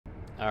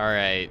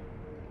Alright.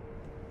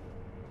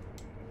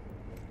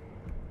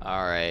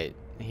 Alright.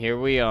 Here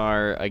we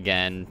are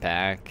again,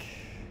 back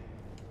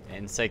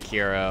in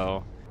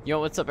Sekiro. Yo,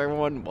 what's up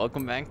everyone?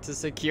 Welcome back to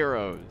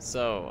Sekiro.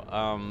 So,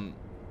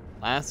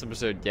 last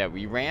episode, yeah,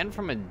 we ran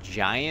from a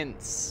giant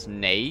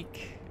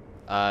snake,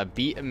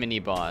 beat a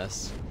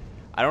mini-boss.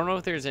 I don't know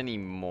if there's any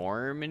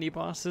more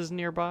mini-bosses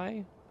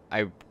nearby.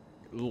 I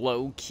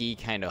low-key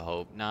kind of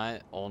hope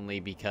not, only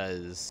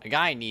because a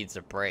guy needs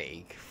a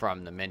break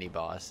from the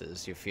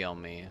mini-bosses, you feel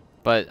me?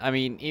 But, I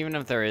mean, even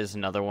if there is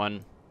another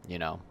one, you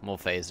know, we'll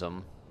face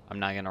him. I'm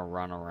not gonna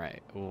run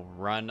away. We'll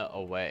run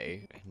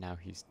away. Now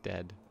he's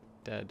dead.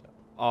 Dead.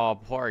 Oh,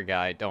 poor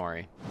guy. Don't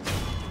worry.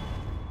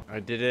 I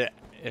did it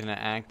in an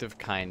act of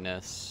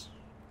kindness.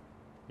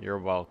 You're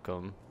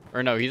welcome.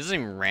 Or no, he doesn't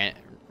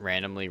even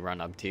randomly run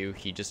up to you.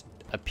 He just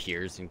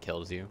appears and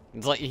kills you.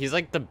 It's like he's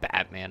like the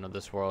Batman of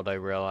this world, I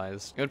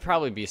realized. It would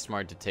probably be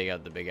smart to take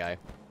out the big guy.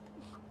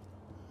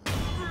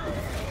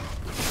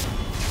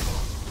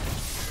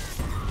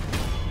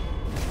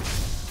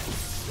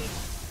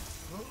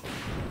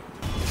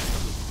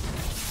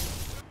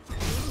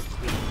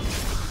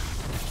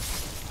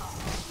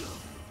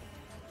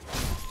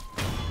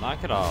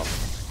 Knock it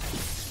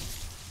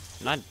off.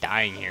 I'm not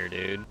dying here,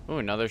 dude. Ooh,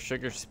 another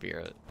sugar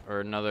spirit. Or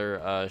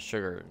another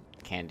sugar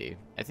candy.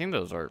 I think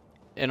those are.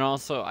 And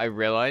also, I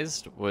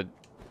realized what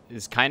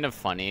is kind of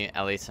funny,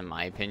 at least in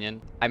my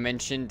opinion. I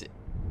mentioned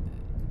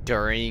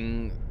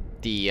during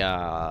the,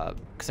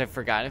 because I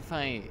forgot if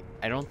I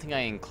don't think I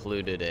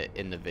included it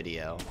in the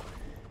video.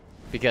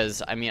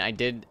 Because, I mean, I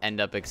did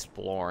end up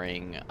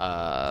exploring,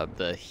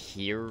 the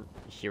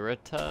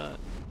Hirata,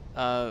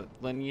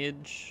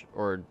 lineage,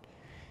 or,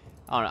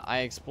 I don't know, I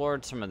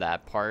explored some of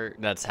that part.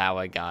 That's how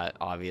I got,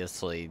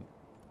 obviously,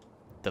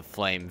 the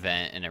flame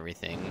vent and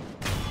everything.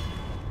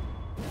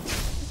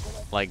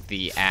 Like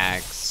the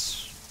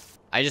axe.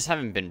 I just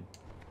haven't been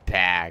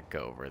back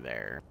over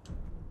there.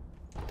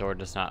 Door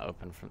does not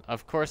open from...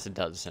 Of course it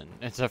doesn't.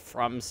 It's a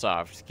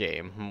FromSoft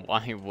game.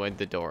 Why would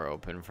the door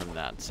open from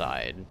that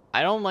side?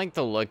 I don't like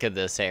the look of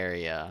this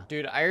area.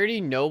 Dude, I already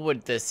know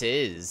what this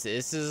is.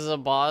 This is a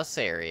boss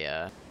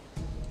area.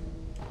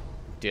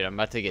 Dude, I'm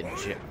about to get...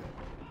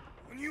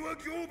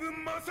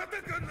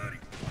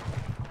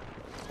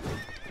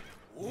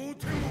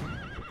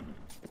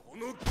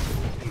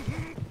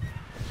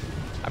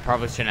 I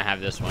probably shouldn't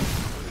have this one.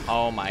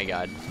 Oh my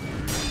god.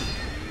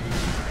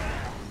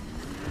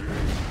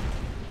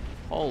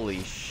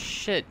 Holy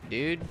shit,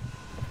 dude.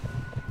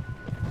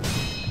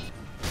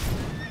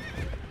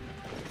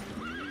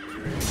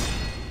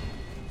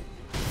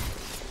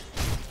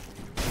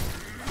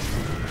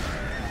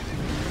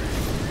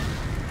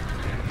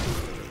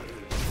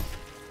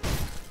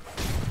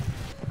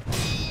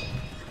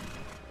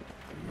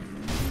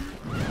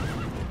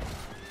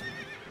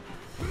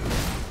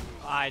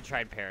 I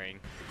tried parrying.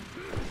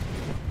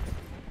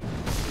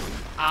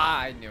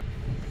 I knew.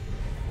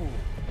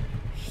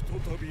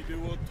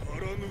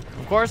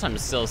 Of course I'm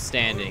still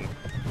standing.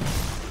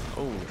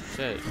 Oh,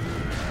 shit.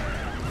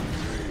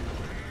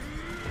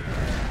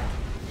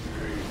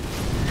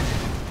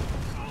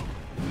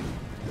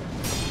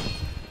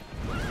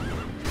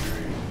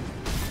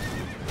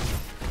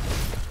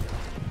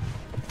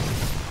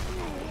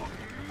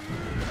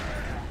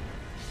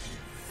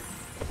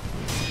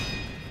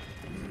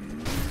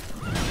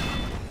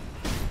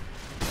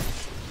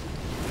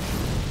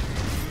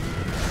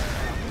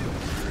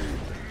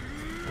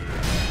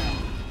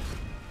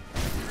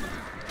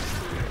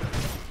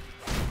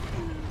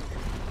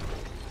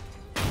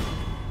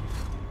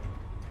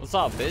 What's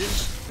up,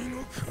 bitch?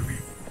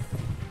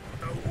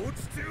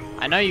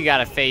 I know you got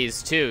a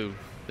phase 2.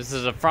 This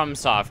is a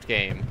FromSoft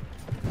game.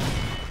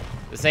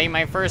 This ain't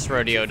my first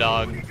rodeo,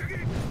 dog.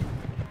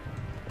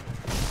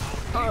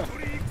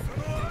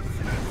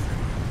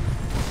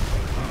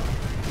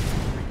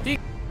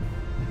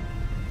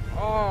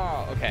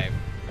 Oh, okay.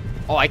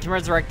 Oh, I can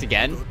resurrect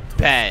again?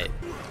 Bet.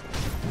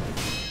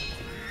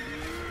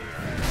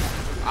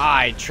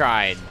 I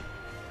tried.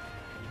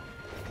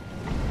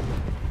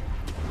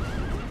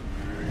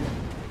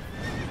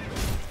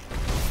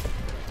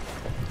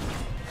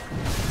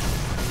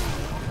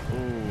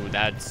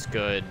 That's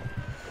good.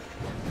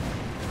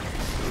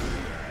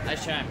 I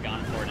shouldn't have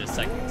gone for it a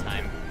second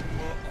time.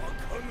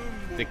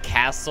 The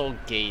castle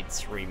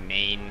gates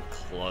remain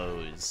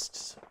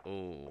closed.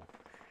 Ooh.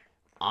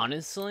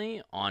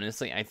 Honestly,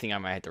 I think I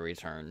might have to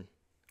return.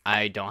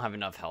 I don't have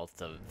enough health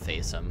to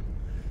face him.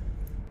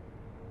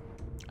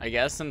 I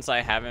guess since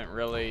I haven't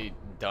really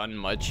done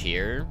much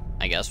here,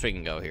 I guess we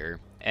can go here.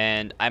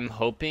 And I'm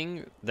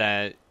hoping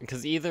that,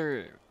 because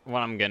either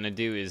what I'm gonna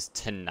do is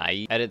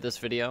tonight edit this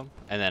video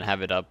and then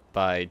have it up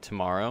by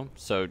tomorrow.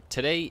 So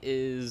today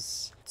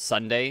is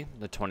Sunday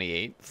the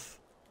 28th,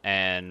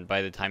 and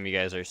by the time you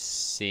guys are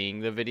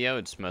seeing the video,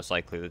 it's most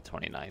likely the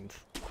 29th.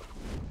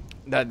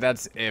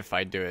 That's if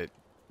I do it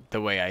the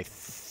way I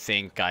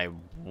think I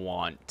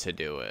want to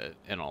do it,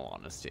 in all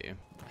honesty.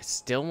 I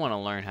still want to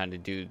learn how to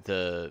do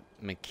the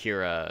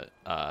Makira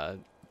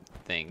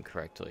thing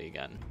correctly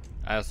again.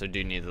 I also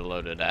do need the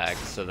loaded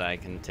axe so that I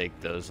can take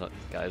those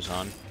guys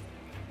on.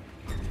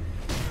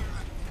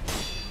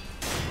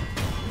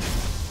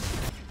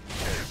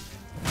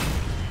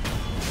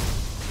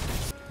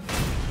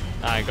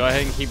 Alright, go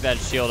ahead and keep that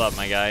shield up,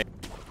 my guy.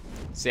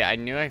 See, I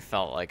knew I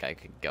felt like I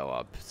could go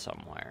up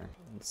somewhere.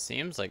 It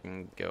seems like I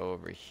can go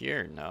over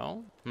here,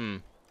 no?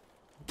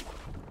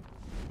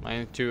 My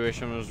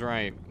intuition was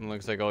right. It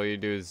looks like all you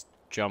do is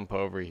jump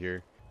over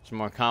here. It's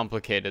more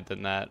complicated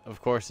than that.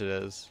 Of course it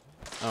is.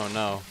 Oh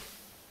no.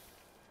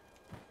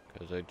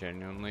 Because I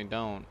genuinely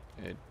don't.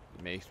 It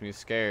makes me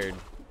scared.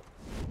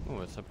 Oh,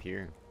 what's up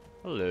here?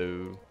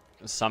 Hello.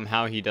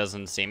 Somehow he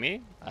doesn't see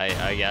me,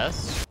 I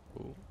guess.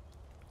 Ooh.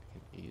 I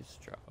can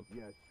eavesdrop.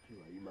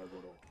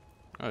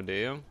 Oh, do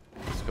you?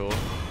 That's cool.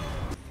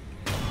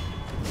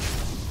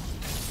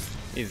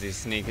 Easy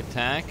sneak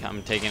attack.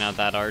 I'm taking out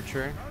that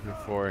archer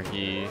before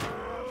he...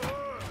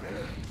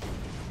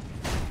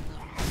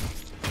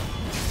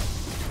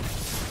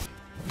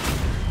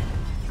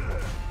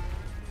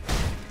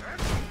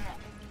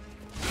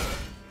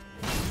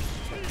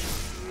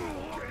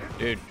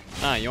 Dude,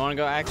 you wanna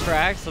go axe for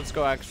axe? Let's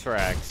go axe for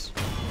axe.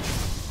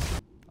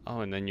 Oh,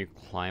 and then you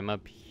climb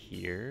up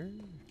here?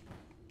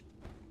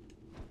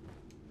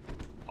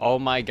 Oh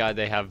my god,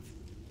 they have...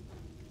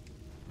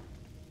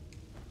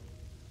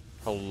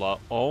 Hello?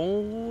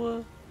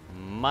 Oh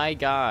my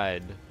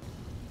god.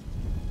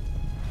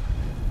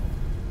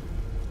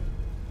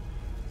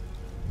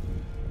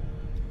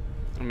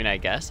 I mean, I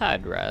guess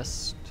I'd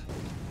rest.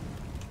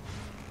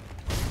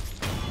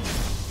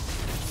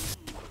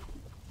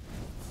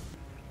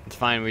 It's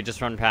fine, we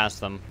just run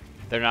past them.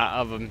 They're not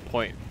of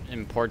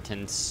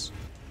importance.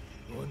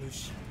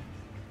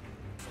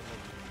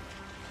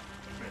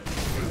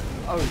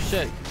 Oh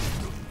shit.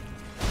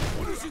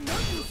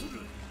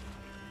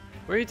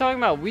 What are you talking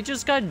about? We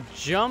just got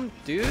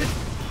jumped, dude.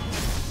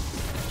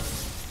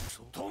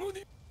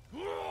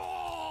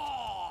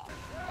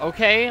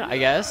 Okay, I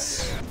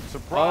guess.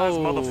 Surprise,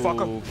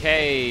 motherfucker.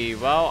 Okay,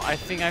 well, I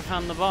think I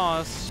found the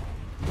boss.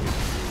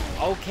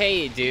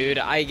 Okay, dude,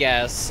 I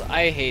guess.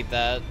 I hate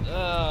that.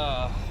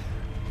 Ugh.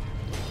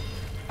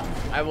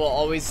 I will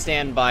always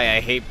stand by. I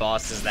hate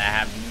bosses that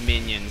have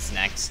minions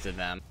next to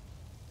them.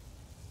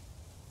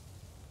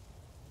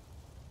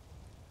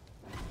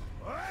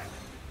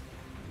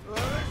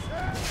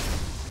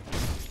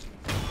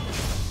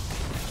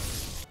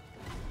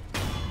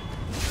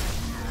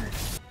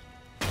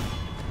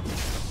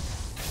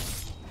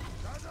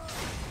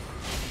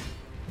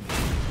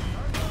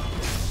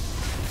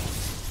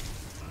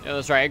 Yeah,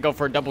 that's right. I go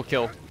for a double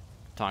kill.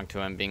 Talk to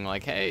him, being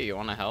like, "Hey, you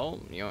wanna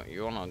help? You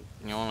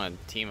wanna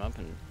team up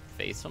and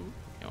face him?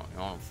 You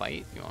wanna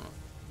fight? You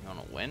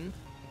wanna win?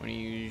 What are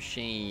you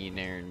saying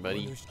there,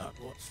 buddy?"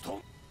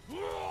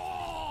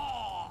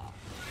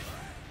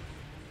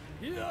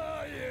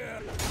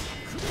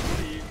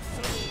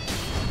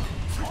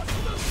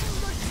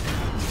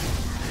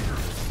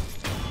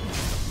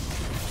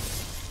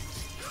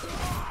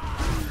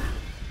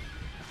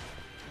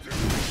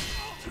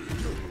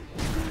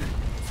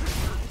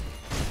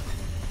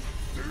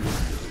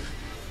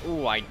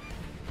 Ooh, I...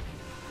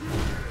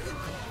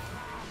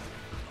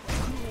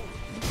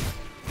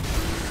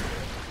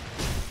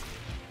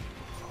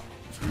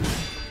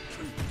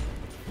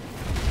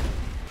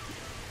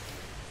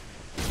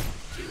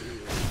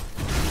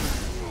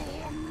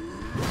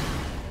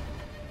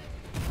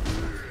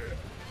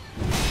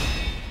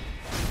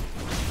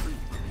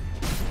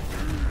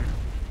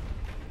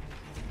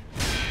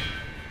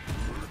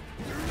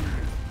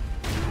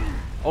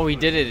 Oh, he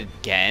did it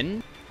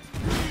again?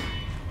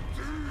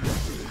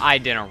 I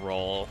didn't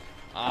roll.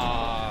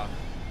 Well,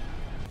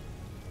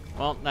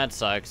 that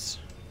sucks.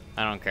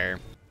 I don't care.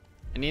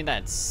 I need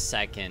that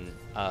second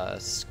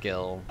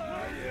skill.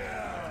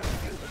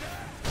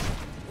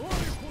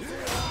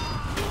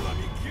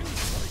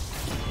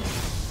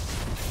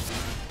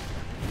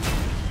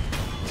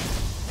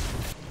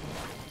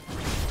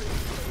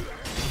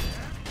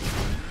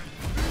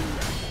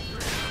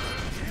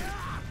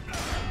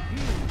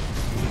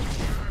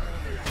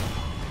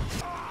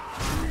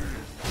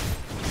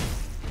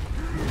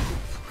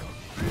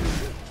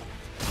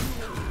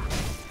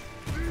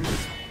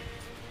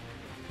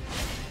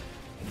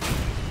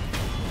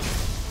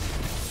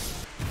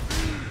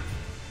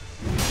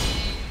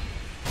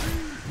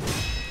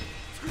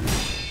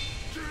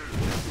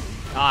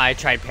 I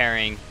tried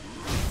parrying.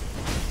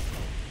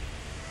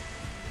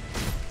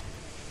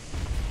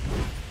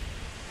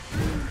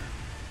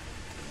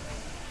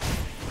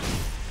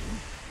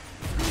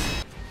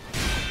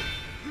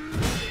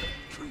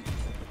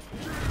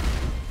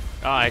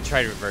 I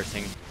tried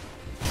reversing.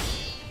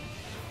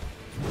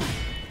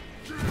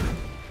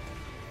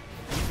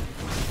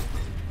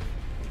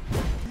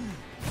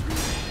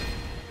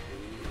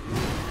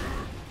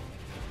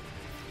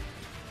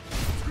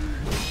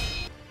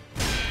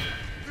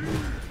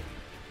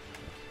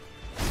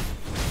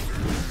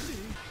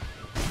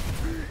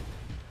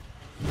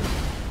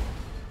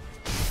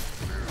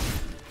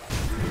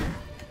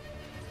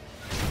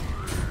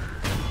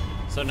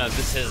 So So no,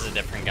 this is a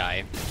different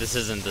guy. This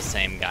isn't the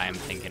same guy I'm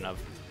thinking of.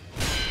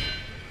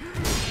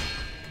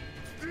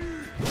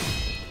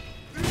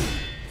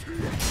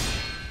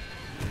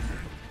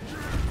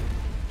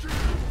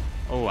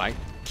 Oh, I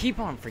keep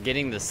on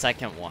forgetting the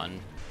second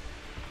one.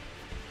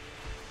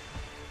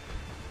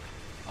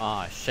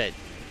 Aw, shit.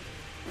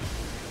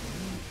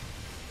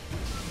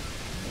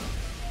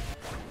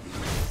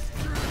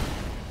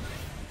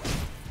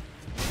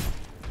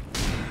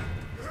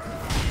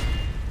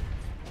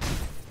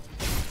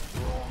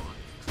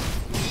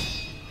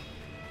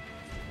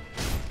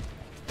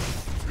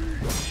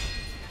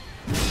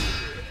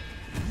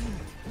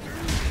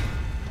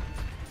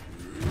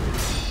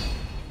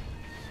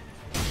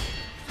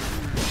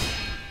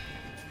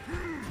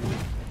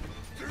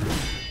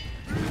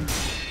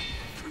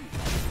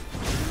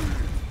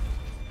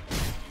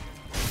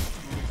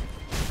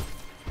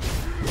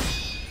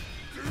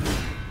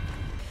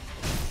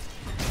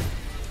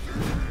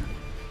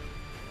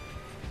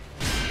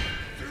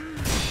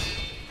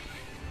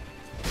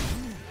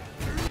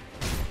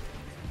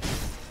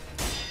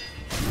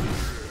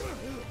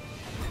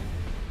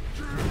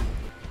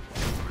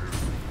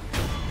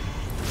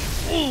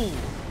 Ooh.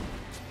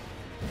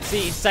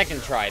 See,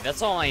 second try.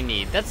 That's all I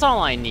need. That's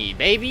all I need,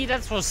 baby.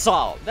 That's what's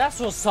up.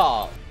 That's what's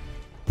up.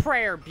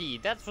 Prayer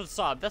bead. That's what's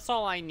up. That's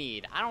all I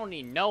need. I don't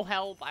need no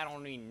help. I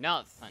don't need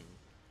nothing.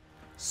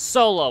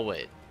 Solo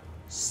it.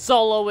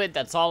 Solo it.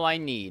 That's all I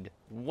need.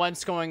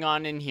 What's going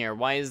on in here?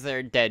 Why is there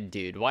a dead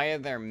dude? Why are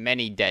there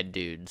many dead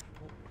dudes?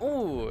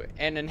 Ooh,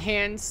 and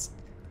enhance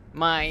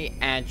my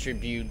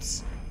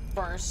attributes.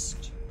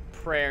 First,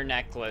 prayer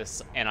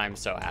necklace, and I'm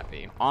so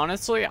happy.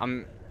 Honestly,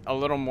 I'm a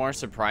little more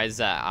surprised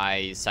that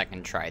I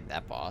second tried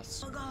that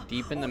boss.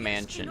 Deep in the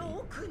mansion.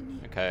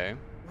 Okay.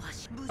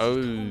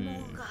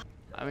 Oh.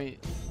 I mean,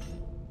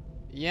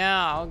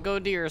 yeah, I'll go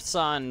to your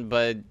son,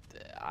 but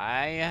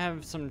I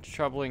have some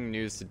troubling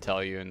news to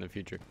tell you in the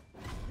future.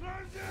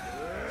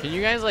 Can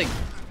you guys, like...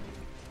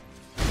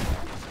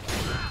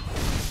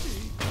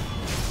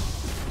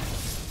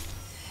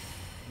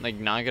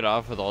 knock it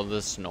off with all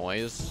this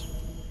noise?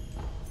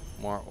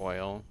 More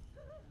oil.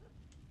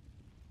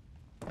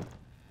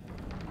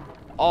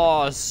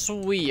 Oh,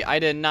 sweet. I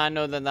did not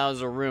know that that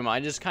was a room. I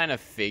just kind of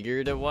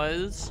figured it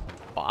was.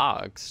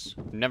 Box.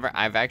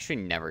 I've actually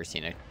never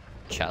seen a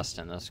chest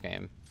in this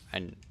game.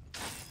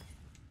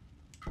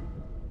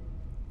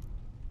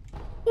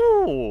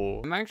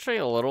 Ooh. I'm actually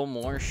a little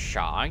more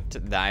shocked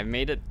that I've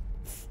made it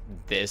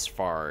this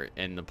far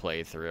in the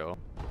playthrough.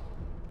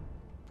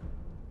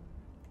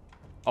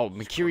 Oh,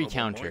 Makiri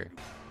counter.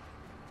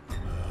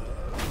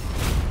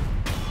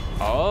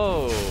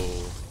 Oh.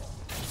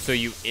 So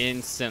you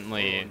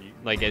instantly,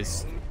 like,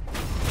 it's...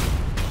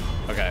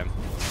 Okay.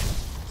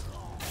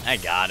 I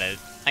got it.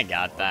 I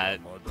got that.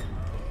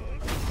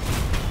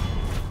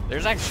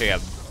 There's actually a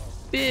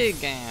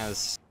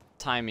big-ass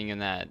timing in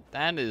that.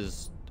 That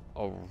is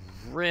a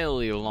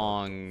really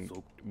long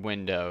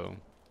window.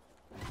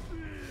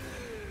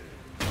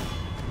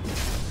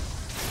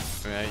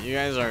 You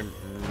guys are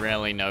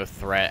really no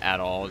threat at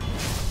all.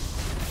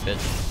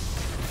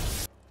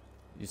 Bitch.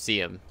 You see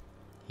him.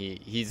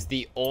 He's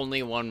the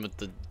only one with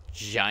the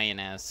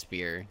giant-ass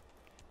spear.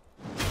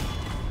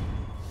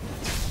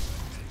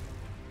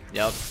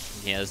 Yep,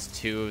 he has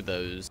two of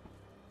those.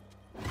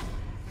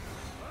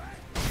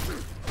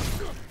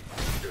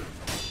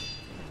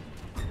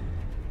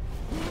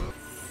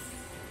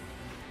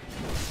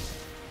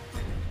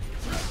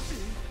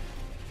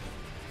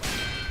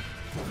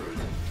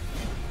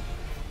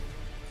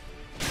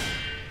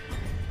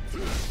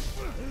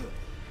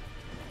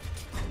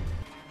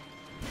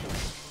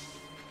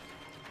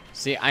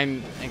 See,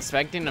 I'm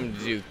expecting him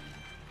to do...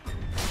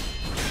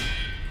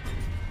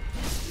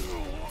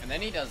 And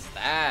then he does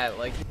that,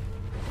 like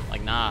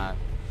nah.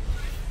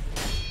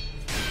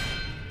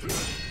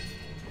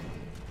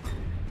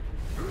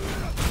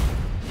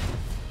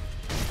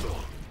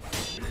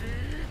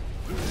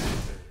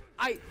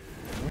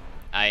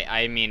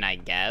 I mean, I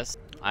guess.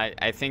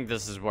 I think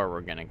this is where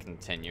we're gonna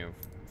continue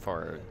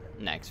for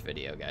next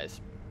video, guys.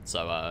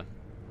 So,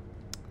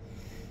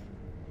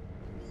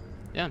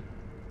 yeah.